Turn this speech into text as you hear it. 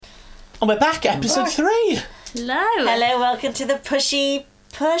And we're back, episode 3. Hello, welcome to the Pushy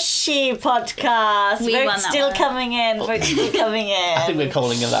podcast. We're still coming in. I think we're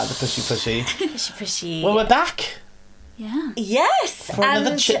calling it that, the Pushy. Pushy. Well, we're back. Yeah. Yes. For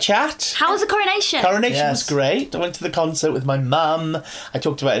another chit-chat. How was the coronation? Coronation was great. I went to the concert with my mum. I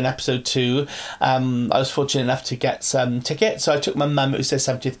talked about it in episode 2. I was fortunate enough to get some tickets. So I took my mum. It was her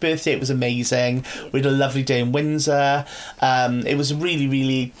 70th birthday. It was amazing. We had a lovely day in Windsor. It was a really,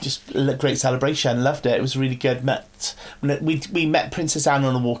 really just a great celebration. Loved it. It was really good. We met Princess Anne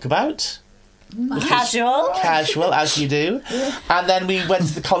on a walkabout. Casual, as you do. And then we went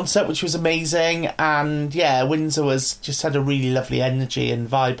to the concert, which was amazing. And yeah, Windsor just had a really lovely energy and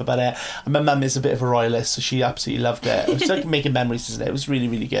vibe about it. And my mum is a bit of a royalist, so she absolutely loved it. It was like making memories, isn't it? It was really,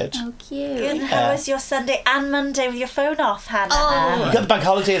 really good. Oh, cute. Good. How was your Sunday and Monday with your phone off, Hannah? Oh. You got the bank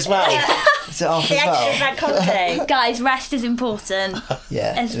holiday as well. Is it off the as well? extra bank holiday. Guys, rest is important.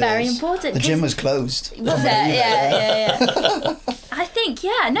 Yeah, it's very important. The gym was closed. Was it? Yeah. I think,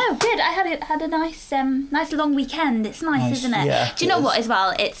 good. I had a nice long weekend. It's nice, isn't it? Yeah, do you know what as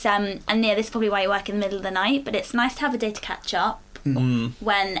well? It's and this is probably why you work in the middle of the night, but it's nice to have a day to catch up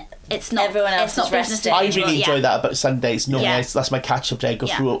when it's not everyone else is resting. I really enjoy that about Sundays. Normally that's my catch up day. I go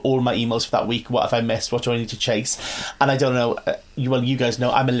through all my emails for that week. What have I missed? What do I need to chase? And I don't know, you guys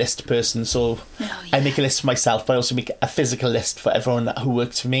know I'm a list person, so I make a list for myself, but I also make a physical list for everyone who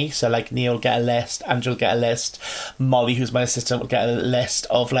works for me. So like Neil will get a list, Andrew will get a list, Molly, who's my assistant, will get a list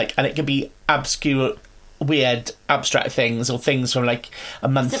of and it can be obscure, weird, abstract things or things from like a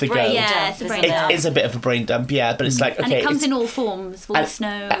month ago. It's a brain dump. It is a bit of a brain dump, but it's like, okay. And it comes in all forms, voice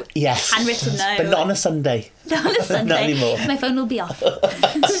note, handwritten note. But not on a Sunday. Not on a Sunday. Not anymore. My phone will be off. Bit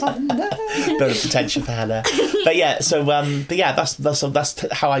of potential for Hannah. But that's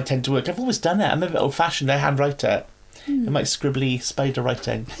how I tend to work. I've always done it. I'm a bit old fashioned. I handwrite it. I might scribbly spider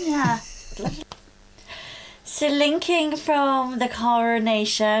writing. Yeah. So linking from the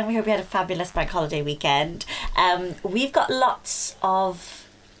coronation, we hope you had a fabulous bank holiday weekend. We've got lots of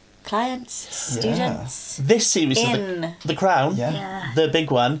clients, students. This series of the Crown, the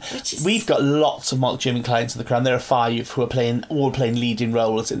big one, we've got lots of Mark German clients in the Crown. There are 5 who are all playing leading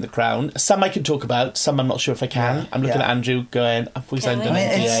roles in the Crown. Some I can talk about, some I'm not sure if I can. I'm looking at Andrew going, have we signed an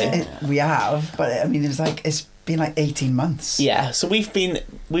NDA? We have, but I mean, it's been like 18 months. Yeah, so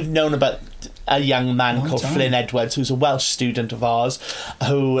we've known about a young man called Flynn Edwards, who's a Welsh student of ours,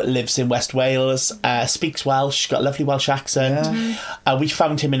 who lives in West Wales, speaks Welsh, got a lovely Welsh accent. We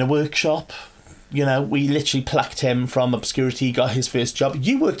found him in a workshop. You know, we literally plucked him from obscurity, got his first job.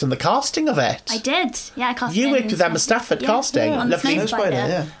 You worked on the casting of it. I did. Yeah, I casted. You worked with Emma Stafford casting. On lovely the Snow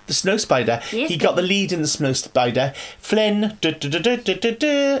Spider. The Snow Spider. He got the lead in the Snow Spider. Flynn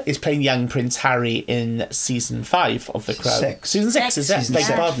is playing young Prince Harry in season 5 of The Crown. Season 6 is it? Season 6.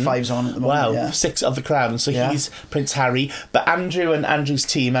 5's on at the moment. Wow, 6 of The Crown. So he's Prince Harry. But Andrew and Andrew's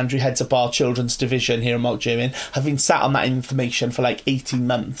team, Andrew heads up our children's division here at Mark German, have been sat on that information for like 18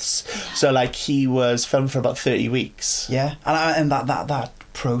 months. So like he was filmed for about 30 weeks. Yeah, and that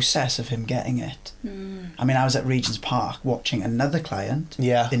process of him getting it. I mean, I was at Regent's Park watching another client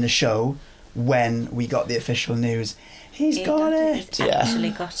in the show when we got the official news. He's got it.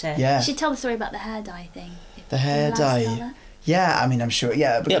 Actually got it. Yeah. You should tell the story about the hair dye thing. The hair dye. Yeah, I mean, I'm sure.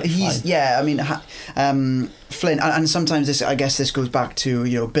 Yeah, but he's. Yeah, I mean, Flynn, and sometimes this. I guess this goes back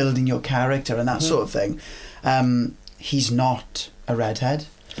to building your character and that sort of thing. He's not a redhead.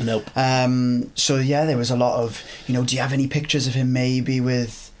 Nope. So there was a lot of, do you have any pictures of him maybe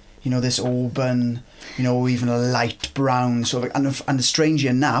with, this auburn, or even a light brown sort of, and strangely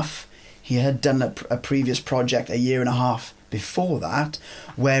enough, he had done a previous project a year and a half before that,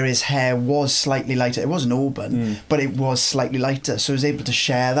 where his hair was slightly lighter. It wasn't auburn, but it was slightly lighter, so he was able to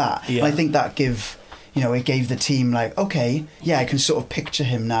share that. Yeah. And I think that it gave the team like, okay, I can sort of picture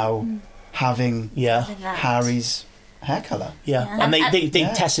him now having Harry's hair colour. Yeah. And they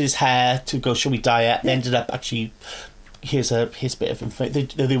tested his hair to go, shall we dye it? They ended up actually, here's his bit of info.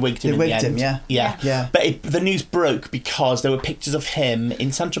 They wigged him in the end. Yeah. But the news broke because there were pictures of him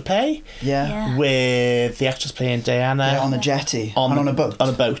in Saint-Tropez with the actress playing Diana. Yeah, on the jetty. On a boat. On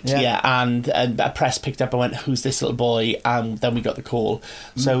a boat, And a press picked up and went, who's this little boy? And then we got the call.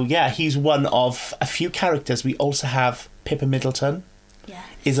 So, he's one of a few characters. We also have Pippa Middleton.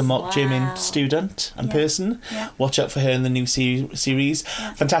 Is a Mark German student and person. Watch out for her in the new series.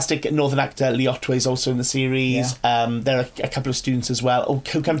 Fantastic Northern actor Lee Otway is also in the series. There are a couple of students as well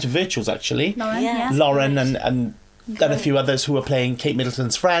who come to virtuals actually. Lauren and a few others who are playing Kate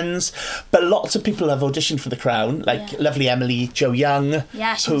Middleton's friends. But lots of people have auditioned for The Crown, like lovely Emily Jo Young.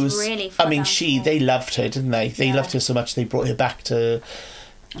 Yeah, she was really fun. I mean, they loved her, didn't they? They loved her so much they brought her back to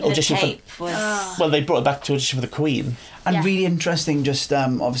audition tape for. was... Well, they brought it back to audition for the Queen. And really interesting. Just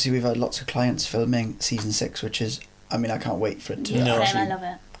obviously, we've had lots of clients filming season 6, which is, I mean, I can't wait for it to I love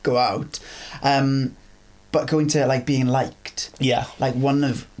it. go out. But going to like being liked. Yeah. Like one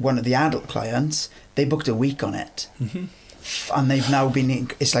of the adult clients, they booked a week on it. Mm-hmm. And they've now been.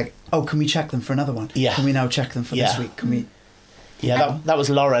 It's like, oh, can we check them for another one? Yeah. Can we now check them for this week? Can we? Yeah, that was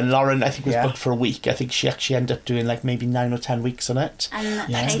Lauren. Lauren, I think, was booked for a week. I think she actually ended up doing like maybe 9 or 10 weeks on it.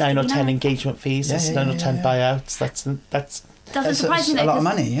 And That's 9 or 10 engagement fees. That's 9 or 10 buyouts. That's doesn't surprise me though. A lot of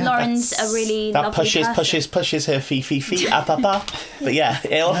money. Yeah. Lauren's a really lovely person. pushes her fee up. But yeah,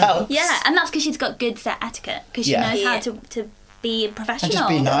 it all helps. Yeah, and that's because she's got good set etiquette, because she knows how to be professional and just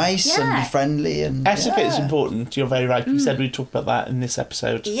be nice and be friendly. And etiquette is important. You're very right. We said we'd talk about that in this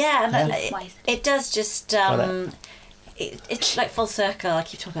episode. It does just it's like full circle. I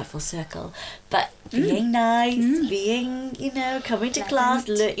keep talking about full circle, but being nice, being coming to class,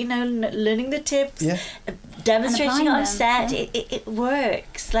 learning the tips, demonstrating on set. It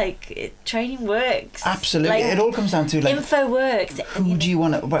works. Like training works. Absolutely, like, it all comes down to like info works. Who do you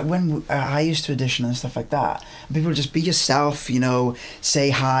want to? When I used to audition and stuff like that, people just be yourself.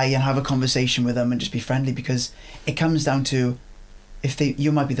 Say hi and have a conversation with them and just be friendly, because it comes down to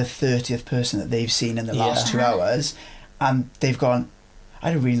you might be the 30th person that they've seen in the last 2 hours. And they've gone, I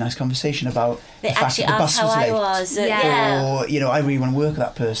had a really nice conversation about the fact that the bus was late. Or, I really want to work with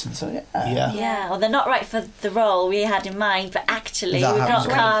that person. So, or they're not right for the role we had in mind, but actually we've not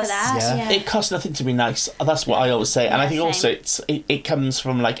cast for that. It costs nothing to be nice. That's what I always say. And I think also it comes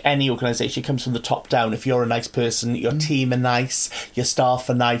from like any organisation. It comes from the top down. If you're a nice person, your team are nice, your staff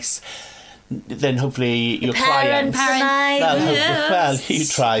are nice, then hopefully your clients. Well, you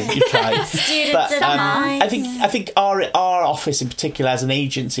try. Students but are nice. I think our office in particular, as an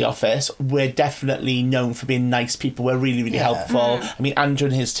agency office, we're definitely known for being nice people. We're really, really helpful. I mean, Andrew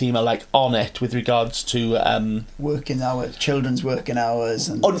and his team are like on it with regards to working hours, children's working hours,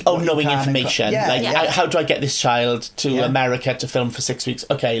 and knowing information. How do I get this child to America to film for 6 weeks?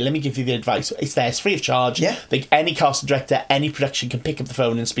 Okay, let me give you the advice. It's there. It's free of charge. Yeah. Like any casting director, any production can pick up the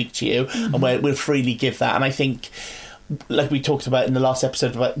phone and speak to you. And we'll freely give that. And I think, like we talked about in the last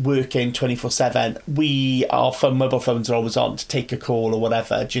episode about working 24/7, our mobile phones are always on to take a call or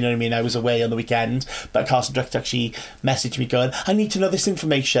whatever. Do you know what I mean? I was away on the weekend, but a casting director actually messaged me going, I need to know this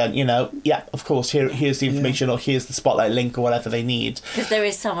information. Yeah, of course, here's the information, or here's the spotlight link, or whatever they need. Because there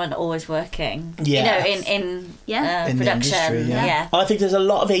is someone always working. Yeah. In in production. The industry, And I think there's a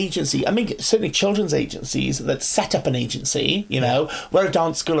lot of agency. I mean, certainly children's agencies that set up an agency. We're a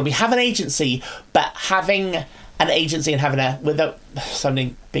dance school and we have an agency, but having an agency and having without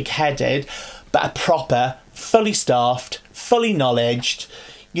sounding big-headed, but a proper, fully staffed, fully knowledged,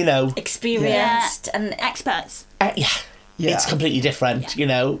 experienced and experts. It's completely different,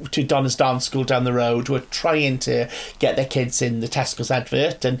 to Donna's dance school down the road. We're trying to get their kids in the Tesco's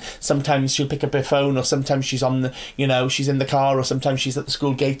advert, and sometimes she'll pick up her phone, or sometimes she's on the, she's in the car, or sometimes she's at the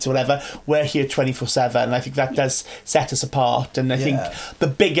school gates or whatever. We're here 24/7, and I think that does set us apart. And I think the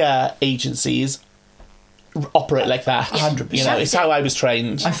bigger agencies operate like that. 100%. It's how I was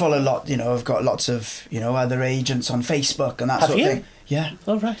trained. I follow a lot. I've got lots of other agents on Facebook and that Have sort you? of thing. Yeah.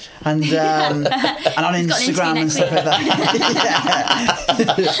 Oh, right. And on Instagram and stuff like that.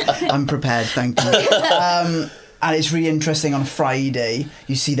 I'm prepared, thank you. And it's really interesting. On Friday,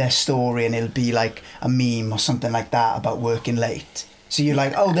 you see their story, and it'll be like a meme or something like that about working late. So you're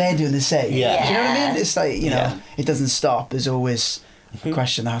like, oh, they're doing the same. Yeah. Do you know what I mean? It's like it doesn't stop. There's always a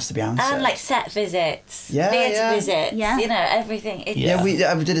question that has to be answered. And like set visits, theatre visits, everything.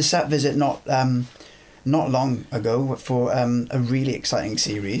 I did a set visit not long ago for a really exciting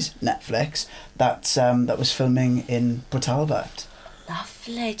series, Netflix, that was filming in Port Talbot.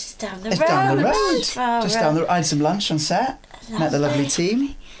 Lovely, just down the road. It's down the road. Just down the road. I had some lunch on set. Met the lovely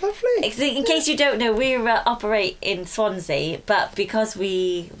team. Lovely. In case you don't know, we operate in Swansea, but because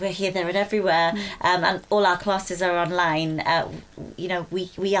we're here, there, and everywhere, and all our classes are online.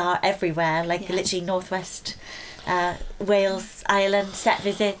 We are everywhere, like literally northwest Wales, Ireland, set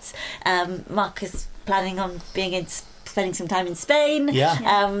visits. Mark is planning on spending some time in Spain.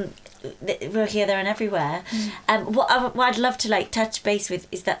 Yeah. We're here, there, and everywhere. What I'd love to touch base with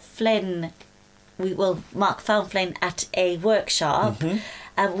is that Flynn. Mark found Flynn at a workshop.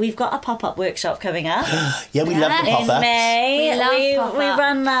 We've got a pop-up workshop coming up. We love the pop-ups. In May. We love we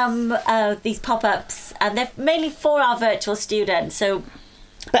run these pop-ups, and they're mainly for our virtual students. So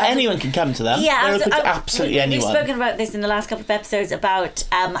But anyone can come to them. Yeah, absolutely anyone. We've spoken about this in the last couple of episodes about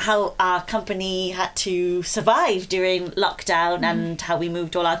how our company had to survive during lockdown and how we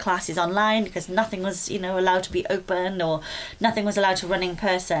moved all our classes online because nothing was, allowed to be open or nothing was allowed to run in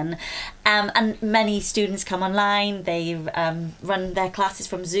person. And many students come online. They run their classes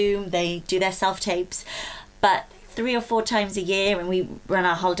from Zoom. They do their self-tapes. But 3 or 4 times a year, and we run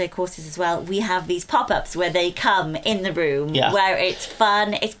our holiday courses as well, we have these pop-ups where they come in the room where it's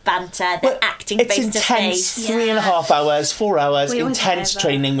fun, it's banter, they're acting face to face. It's intense, 3.5 hours, 4 hours, intense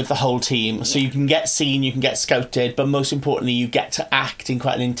training with the whole team. So you can get seen, you can get scouted, but most importantly, you get to act in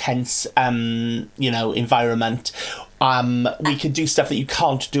quite an intense, environment. We can do stuff that you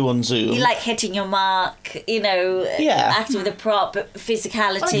can't do on Zoom. You like hitting your mark, acting with a prop,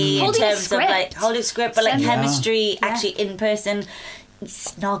 physicality in terms of like holding script, but like chemistry, actually in person,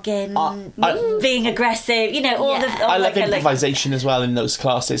 snogging, being aggressive, all the... I love improvisation as well in those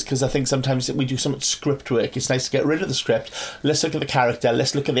classes because I think sometimes we do so much script work. It's nice to get rid of the script. Let's look at the character.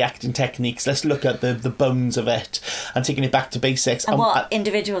 Let's look at the acting techniques. Let's look at the bones of it and taking it back to basics. And what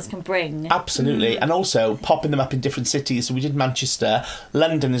individuals can bring. Absolutely. And also popping them up in different cities. So we did Manchester.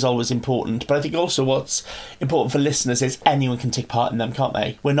 London is always important. But I think also what's important for listeners is anyone can take part in them, can't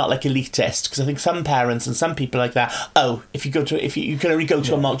they? We're not like elitist because I think some parents and some people like that, if you can only go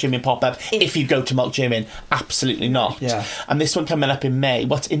to a Mark Jimin pop-up if you go to Mark Jimin. Absolutely not. Yeah. And this one coming up in May,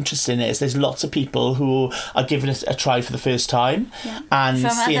 what's interesting is there's lots of people who are giving it a try for the first time and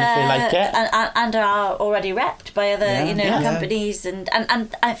seeing if they like it. And are already repped by other companies. And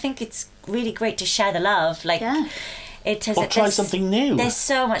I think it's really great to share the love. Try something new. There's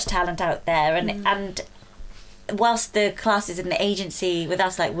so much talent out there. And whilst the classes in the agency with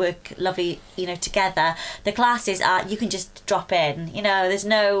us work lovely, together, the classes are, you can just drop in, there's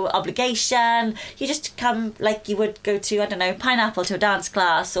no obligation. You just come like you would go to, I don't know, Pineapple to a dance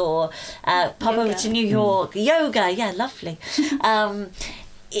class or pop over to New York. Yoga, yeah, lovely.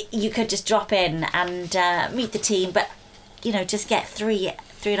 You could just drop in and meet the team, but, just get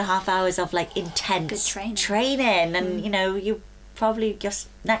 3.5 hours of intense training. And, you probably just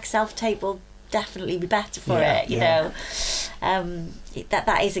next self-tape will definitely be better for it,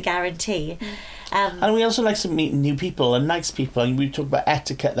 that is a guarantee. And we also like to meet new people and nice people, and we talk about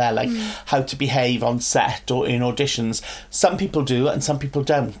etiquette there, how to behave on set or in auditions. Some people do and some people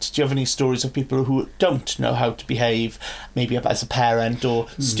don't. Do you have any stories of people who don't know how to behave, maybe as a parent or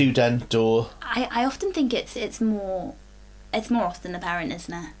student? Or I often think it's more often the parent,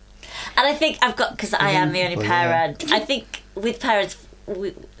 isn't it? And I think because I am the only parent, I think with parents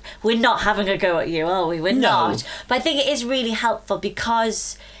we're not having a go at you, are we? We're not. But I think it is really helpful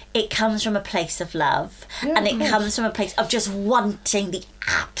because it comes from a place of love and it comes from a place of just wanting the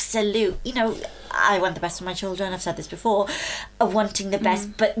absolute, I want the best for my children, I've said this before, of wanting the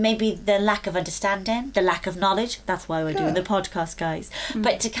best, but maybe the lack of understanding, the lack of knowledge, that's why we're doing the podcast, guys.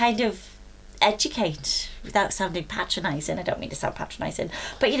 But to kind of educate without sounding patronising. I don't mean to sound patronising,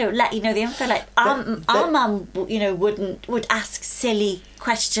 but let you know the info. Our mum, would ask silly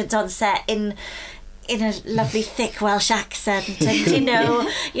questions on set in a lovely thick Welsh accent, and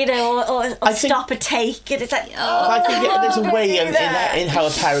or stop a take, and it's like, I think there's a way in how a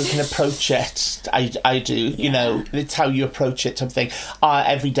parent can approach it. I do, it's how you approach it. Something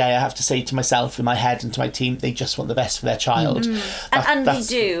every day I have to say to myself in my head and to my team, they just want the best for their child, and they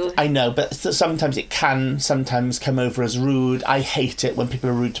do. I know, but sometimes it can come over as rude. I hate it when people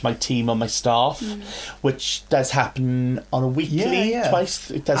are rude to my team or my staff, which does happen on a weekly,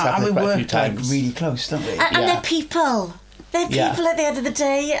 twice. It does happen quite a few times. Really close. Don't we? And they're people. They're people at the end of the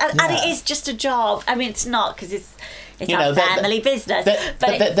day, and it is just a job. I mean, it's not because it's our family business.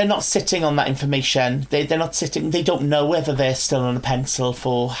 But they're not sitting on that information. They're not sitting. They don't know whether they're still on a pencil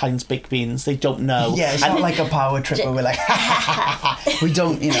for Heinz baked beans. They don't know. Yeah, it's not like a power trip where we're like, we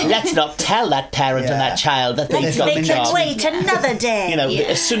don't. Let's not tell that parent and that child that they've got the job. They can wait another day.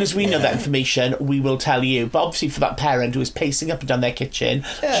 As soon as we know that information, we will tell you. But obviously, for that parent who is pacing up and down their kitchen,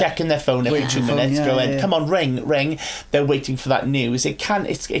 checking their phone every 2 minutes, going, "Come on, ring." They're waiting for that news. It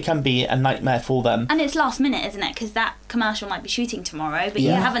can be a nightmare for them. And it's last minute, isn't it? Because that commercial might be shooting tomorrow, but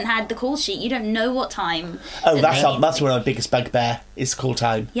you haven't had the call sheet. You don't know what time. Oh, that's one of my biggest bugbear is call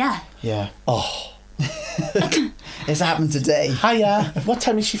time. Yeah. Oh. It's happened today. Hiya. What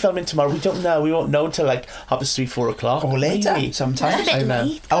time is she filming tomorrow? We don't know. We won't know until 3-4 o'clock. Or later, sometimes. That's a bit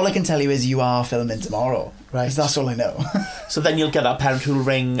late. All I can tell you is you are filming tomorrow. Right. Because that's all I know. So then you'll get that parent who'll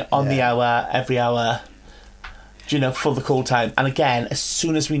ring on the hour, every hour, for the call time. And again, as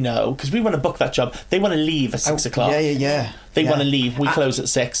soon as we know, because we want to book that job, they want to leave at 6 o'clock. Yeah. They want to leave. We close at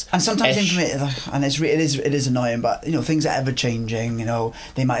 6. And sometimes and it is annoying, but things are ever changing.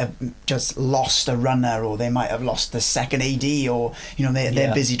 They might have just lost a runner, or they might have lost the second AD, or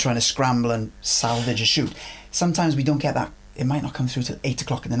they're busy trying to scramble and salvage a shoot. Sometimes we don't get that. It might not come through till 8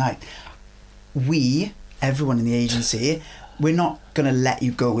 o'clock in the night. Everyone in the agency, we're not going to let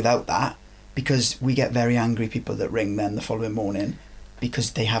you go without that, because we get very angry people that ring then the following morning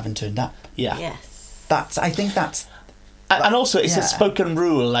because they haven't turned up. Yeah. Yes. I think that's... And also, it's a spoken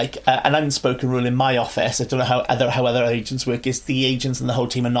rule, an unspoken rule in my office. I don't know how other agents work. Is the agents and the whole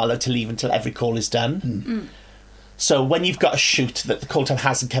team are not allowed to leave until every call is done. So when you've got a shoot that the call time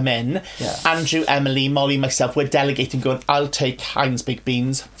hasn't come in, Andrew, Emily, Molly, myself, we're delegating, going, I'll take Heinz Big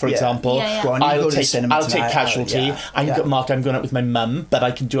Beans, for example. Go on, I'll take Casualty. Mark, I'm going out with my mum, but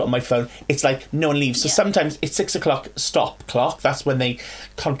I can do it on my phone. It's like no one leaves. So sometimes it's 6 o'clock stop clock. That's when they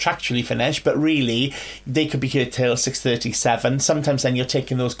contractually finish. But really, they could be here till 6:30, 7. Sometimes then you're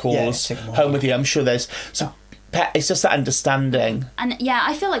taking those calls home with you. I'm sure there's... It's just that understanding. And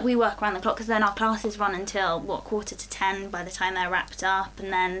I feel like we work around the clock, because then our classes run until 9:45 by the time they're wrapped up,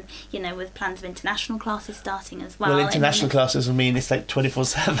 and then with plans of international classes starting as well. Well, international classes will mean it's like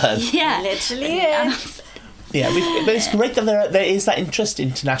 24/7. Yeah, literally is. Yeah, but it's great that there is that interest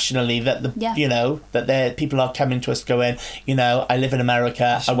internationally, that that people are coming to us going, I live in America,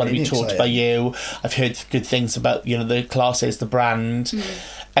 that's I want to be taught by you. I've heard good things about the classes, the brand.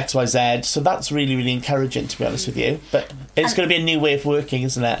 XYZ, so that's really, really encouraging, to be honest with you. But it's going to be a new way of working,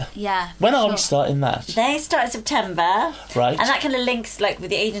 isn't it? Yeah. When are we starting that? They start in September, right? And that kind of links, with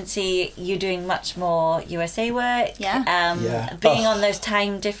the agency, you're doing much more USA work. Being on those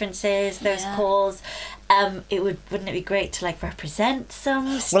time differences, those calls. Wouldn't it be great to represent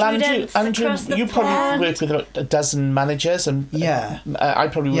some students Andrew, across the you pond? probably work with about a dozen managers, and I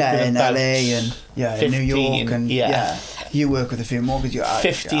probably work with in about LA and 15, in New York, and you work with a few more, because you're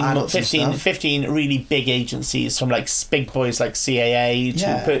 15 really big agencies, from big boys like CAA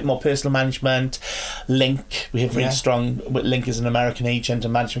to more personal management. Link, we have really strong. Link is an American agent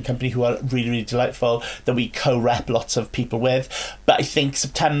and management company who are really, really delightful, that we co-rep lots of people with. But I think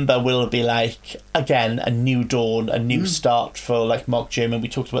September will be again, a new dawn, a new start for Mark German. We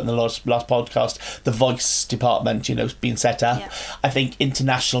talked about in the last podcast, the voice department, being set up. I think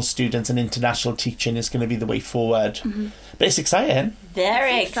international students and international teaching is going to be the way forward. But it's exciting.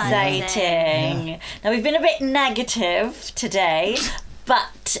 Very exciting. Now, we've been a bit negative today,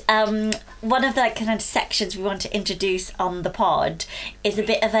 but one of the kind of sections we want to introduce on the pod is a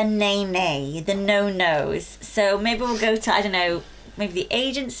bit of a nay, the no-nos. So maybe we'll go to, I don't know, maybe the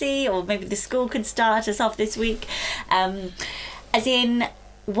agency, or maybe the school could start us off this week. As in,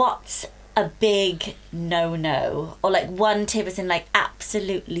 what's a big no-no? Or one tip is in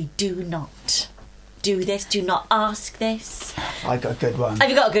absolutely do not do this, do not ask this. I got a good one. Have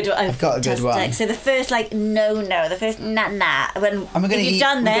you got a good one? I've got a good one. So the first no, the first nah. If you've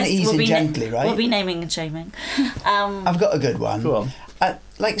done this, we'll be gently, right? We'll be naming and shaming. I've got a good one. Go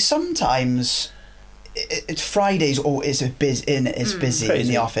on. Sometimes it's Fridays, or it's busy in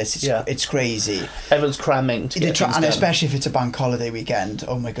the office. It's crazy. Everyone's cramming to get things and done. especially if it's a bank holiday weekend.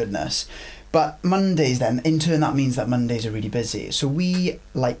 Oh my goodness. But Mondays, then, in turn, that means that Mondays are really busy. So we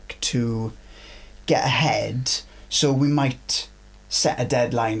like to get ahead. So we might set a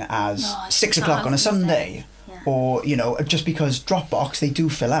deadline as 6 o'clock on a Sunday. Or, just because Dropbox, they do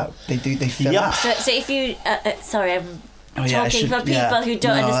fill out. They fill out. So if you... sorry, I'm... talking for people yeah. who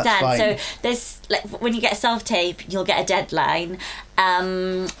don't No, understand. So there's when you get a self-tape, you'll get a deadline.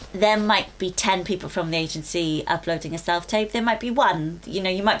 There might be 10 people from the agency uploading a self-tape. There might be one.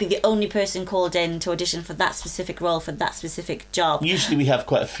 You might be the only person called in to audition for that specific role, for that specific job. Usually we have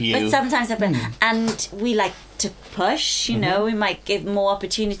quite a few. But sometimes and we like to push, we might give more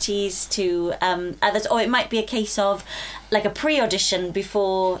opportunities to others, or it might be a case of a pre-audition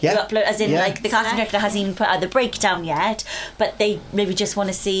before you upload, as in the casting director hasn't even put out the breakdown yet, but they maybe just want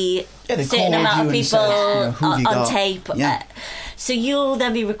to see a certain amount of people on tape. So you'll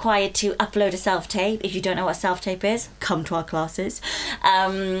then be required to upload a self-tape. If you don't know what a self-tape is, come to our classes.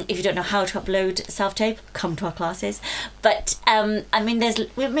 If you don't know how to upload a self-tape, come to our classes. But, maybe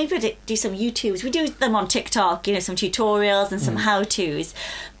do some YouTubes. We do them on TikTok, some tutorials and some how-tos.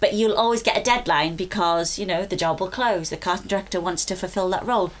 But you'll always get a deadline because, the job will close. The casting director wants to fulfill that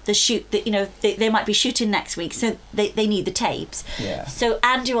role. The shoot, they might be shooting next week, so they need the tapes. Yeah. So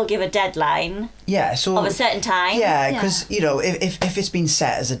Andrew will give a deadline Yeah, so of a certain time. Yeah, because you know, if it's been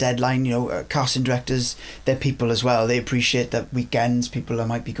set as a deadline, you know, casting directors, they're people as well. They appreciate that weekends people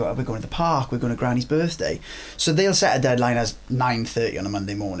might be we're going to the park, we're going to Granny's birthday, so they'll set a deadline as 9:30 on a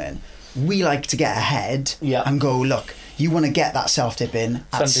Monday morning. We like to get ahead and go, look, you want to get that self-tip in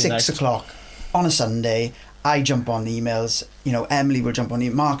at Sunday 6 night. o'clock on a Sunday. I jump on emails, you know, Emily will jump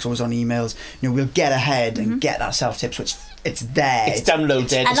on Mark's always on emails, you know, we'll get ahead and get that self-tip, so it's there. It's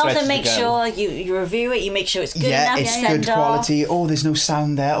downloaded. And it's also ready make to go. sure you review it, you make sure it's good enough it's to good send quality. off. Oh, there's no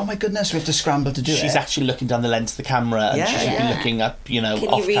sound there. Oh my goodness, we have to scramble to do it. She's actually looking down the lens of the camera and she should be looking up, you know, Can you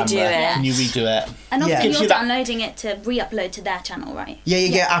off redo camera. it? Can you redo it? And often Gives you're you that- downloading it to re-upload to their channel, right?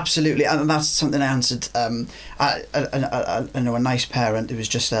 Yeah, absolutely. And that's something I answered. I know a nice parent who was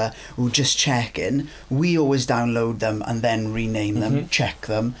just checking. We always download them and then rename them, check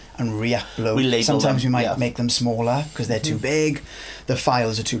them, and re-upload. We label Sometimes them, we might make them smaller because they're too big. The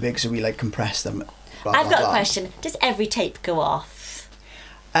files are too big, so we like compress them. I've got a question. Does every tape go off?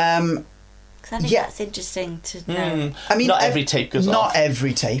 Because I think that's interesting to know. I mean, not every tape goes off. Not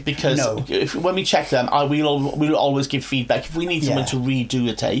every tape, because when we check them, we'll always give feedback. If we need someone to redo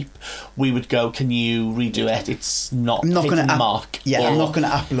a tape, we would go, "Can you redo it? It's not hitting the mark." Yeah, I'm not going to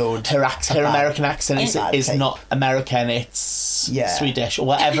upload. Her American accent is not American. It's Swedish or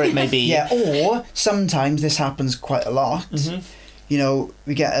whatever it may be. Yeah, or sometimes this happens quite a lot. You know,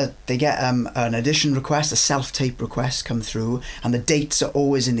 they get an edition request, a self-tape request come through, and the dates are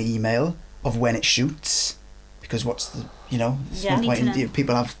always in the email of when it shoots, because there's no point in,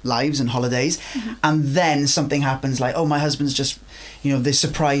 people have lives and holidays, and then something happens like, oh, my husband's just, you know, they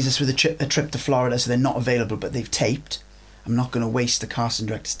surprise us with a trip to Florida, so they're not available, but they've taped. I'm not going to waste the casting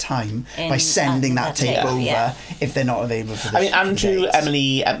director's time by sending that tape over if they're not available for the I mean, Andrew,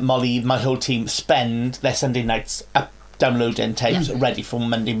 Emily, Molly, my whole team spend their Sunday nights downloading tapes ready for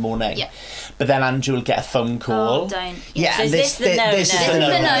Monday morning. Yeah. But then Andrew will get a phone call. Oh, don't. Yeah, so this is the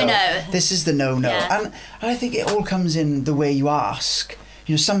no-no. This is the no-no. And I think it all comes in the way you ask.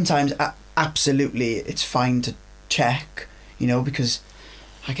 You know, sometimes, absolutely, it's fine to check, you know, because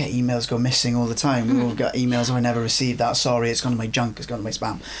I get emails go missing all the time. We'll get emails, I never received that, sorry, it's gone to my junk, it's gone to my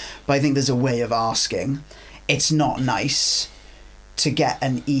spam. But I think there's a way of asking. It's not nice to get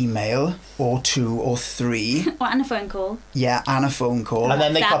an email or 2 or 3 and a phone call. Yeah, and a phone call. And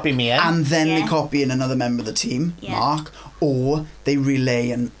then they copy me in. And then they copy in another member of the team, Mark, or they relay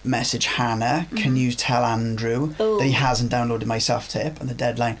and message Hannah, can you tell Andrew that he hasn't downloaded my self-tape and the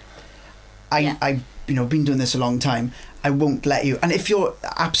deadline? I've been doing this a long time. I won't let you. And if you're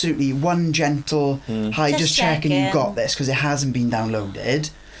absolutely one gentle, hi, just checking you got this because it hasn't been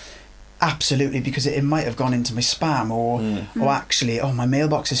downloaded. Absolutely, because it might have gone into my spam or actually, my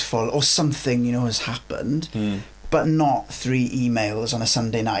mailbox is full or something, you know, has happened. But not 3 emails on a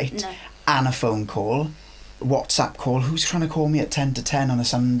Sunday night and a phone call, WhatsApp call. Who's trying to call me at 10 to 10 on a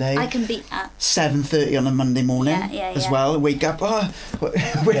Sunday? I can beat that. 7:30 on a Monday morning as well. Wake up to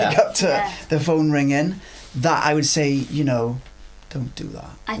the phone ringing. That I would say, you know, don't do that.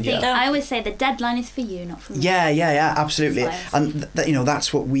 I think I always say the deadline is for you, not for me. Yeah, absolutely. And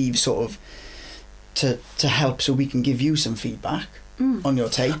that's what we've sort of to help, so we can give you some feedback on your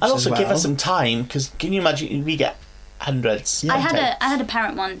tapes. And also as well. give us some time, because can you imagine we get hundreds. I had a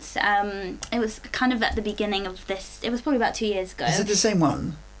parent once. It was kind of at the beginning of this. It was probably about 2 years ago. Is it the same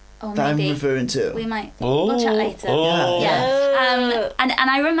one? Oh, that maybe. I'm referring to. We might. We'll chat later. And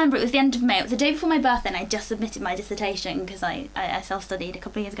I remember it was the end of May. It was the day before my birthday, and I just submitted my dissertation because I self-studied a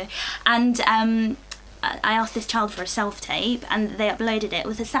couple of years ago. And I asked this child for a self-tape, and they uploaded it. It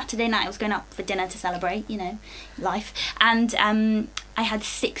was a Saturday night. I was going out for dinner to celebrate, you know, life. And I had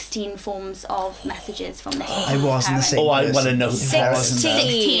 16 forms of messages from this. I wasn't the same. I want to know.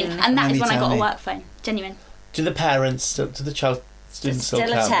 16, and that is when I got a work phone. Genuine. Do the parents? Do the child? Students still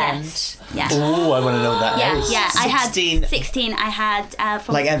attend. Yeah. Oh, I want to know that. Yeah. 16. I had 16. I had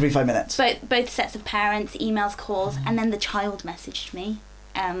from like every 5 minutes. Both sets of parents, emails, calls, and then the child messaged me.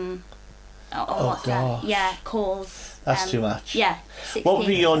 On WhatsApp. God. Yeah, calls. That's too much. Yeah. 16. What would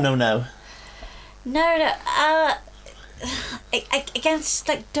be your no? No. Against,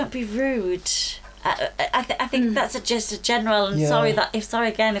 like, don't be rude. I think that's just a general. And sorry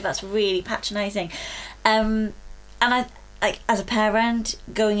again if that's really patronising. And I. Like, as a parent,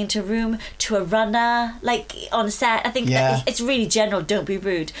 going into a room to a runner, like, on set, I think that it's really general, don't be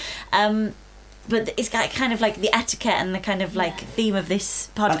rude. But it's kind of like the etiquette and the kind of, like, theme of this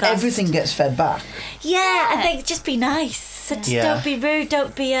podcast. And everything gets fed back. Yeah, I think just be nice. So just don't be rude,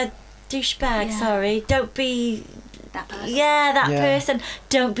 don't be a douchebag, sorry. Don't be that person. Yeah, that person.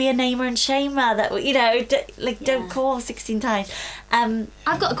 Don't be a namer and shamer. That, you know, don't call 16 times.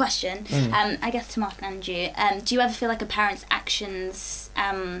 I've got a question. I guess to Mark and Andrew. Do you ever feel like a parent's actions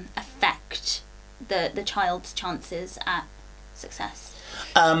affect the child's chances at success?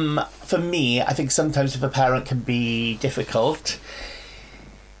 For me, I think sometimes if a parent can be difficult,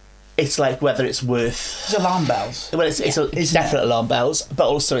 it's like whether it's worth... It's alarm bells. Well, it's definite alarm bells, but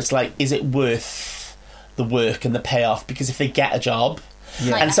also it's like, is it worth the work and the payoff? Because if they get a job...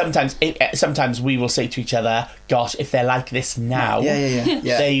 Yeah. And sometimes we will say to each other, gosh, if they're like this now,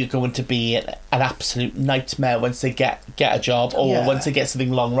 they're going to be an absolute nightmare once they get a job, or once they get something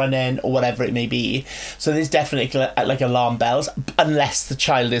long running, or whatever it may be. So there's definitely like alarm bells, unless the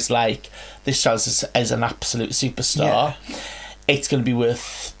child is like, this child is an absolute superstar. It's going to be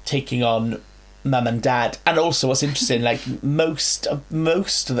worth taking on mum and dad. And also what's interesting, like most of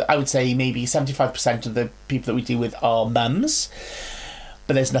the, I would say maybe 75% of the people that we deal with are mums.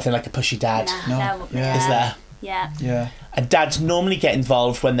 But there's nothing like a pushy dad. No. Is there? Yeah. And dads normally get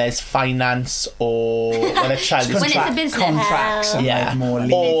involved when there's finance, or when a child is... When it's a business. Contracts and like more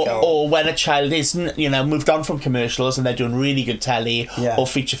legal. Or when a child is, moved on from commercials and they're doing really good telly or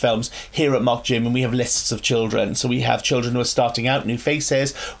feature films. Here at Mock Gym, and we have lists of children. So we have children who are starting out, new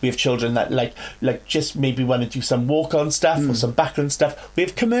faces. We have children that like just maybe want to do some walk-on stuff or some background stuff. We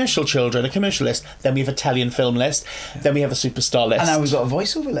have commercial children, a commercial list. Then we have a telly and film list. Then we have a superstar list. And now we've got a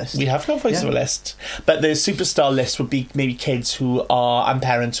voiceover list. We have got a voiceover list. But the superstar list would be maybe kids who are, and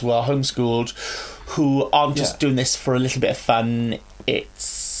parents who are homeschooled, who aren't just doing this for a little bit of fun.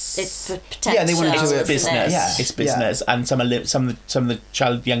 It's the potential. Yeah, they want to do it's business. Yeah. It's business, and some of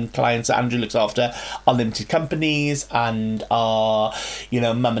the young clients that Andrew looks after are limited companies, and are,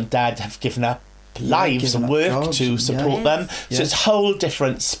 mum and dad have given up lives and work to support them. So it's a whole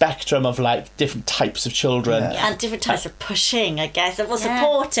different spectrum of like different types of children and different types of pushing, I guess, or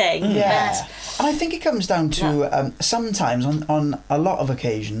supporting. And I think it comes down to sometimes on a lot of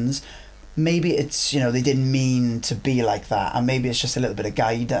occasions, maybe it's, they didn't mean to be like that, and maybe it's just a little bit of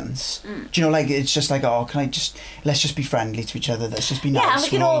guidance. Do you know, like, it's just like, let's just be friendly to each other, let's just be nice.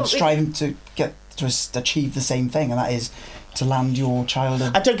 We're all striving to achieve the same thing, and that is to land your child.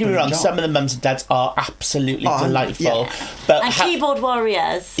 And don't get me wrong, job. Some of the mums and dads are absolutely delightful, but keyboard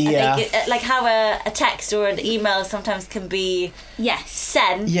warriors. Yeah, I think like how a text or an email sometimes can be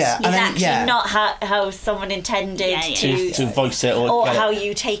sent. Yeah, is actually not how someone intended to voice it or how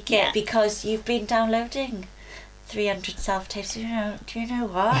you take it, because you've been downloading 300 self-tapes. Do you know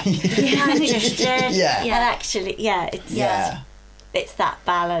what? I just did. And actually, it's that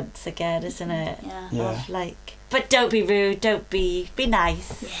balance again, isn't it? Of like. But don't be rude, be nice.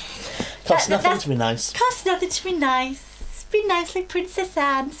 Costs nothing to be nice. Costs nothing to be nice. Be nice like Princess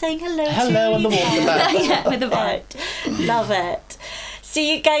Anne saying hello on the waterback. With a bird. Love it.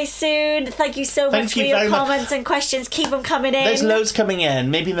 See you guys soon. Thank you so much for your comments and questions. Keep them coming in. There's loads coming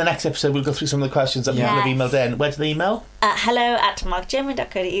in. Maybe in the next episode we'll go through some of the questions that people have emailed in. Where do they email?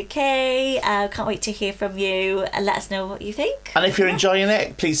 hello@markgerman.co.uk. Can't wait to hear from you and let us know what you think. And if you're enjoying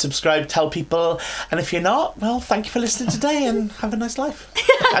it, please subscribe, tell people. And if you're not, well, thank you for listening today and have a nice life.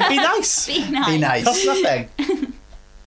 And be nice. Be nice. Be nice. Costs nothing.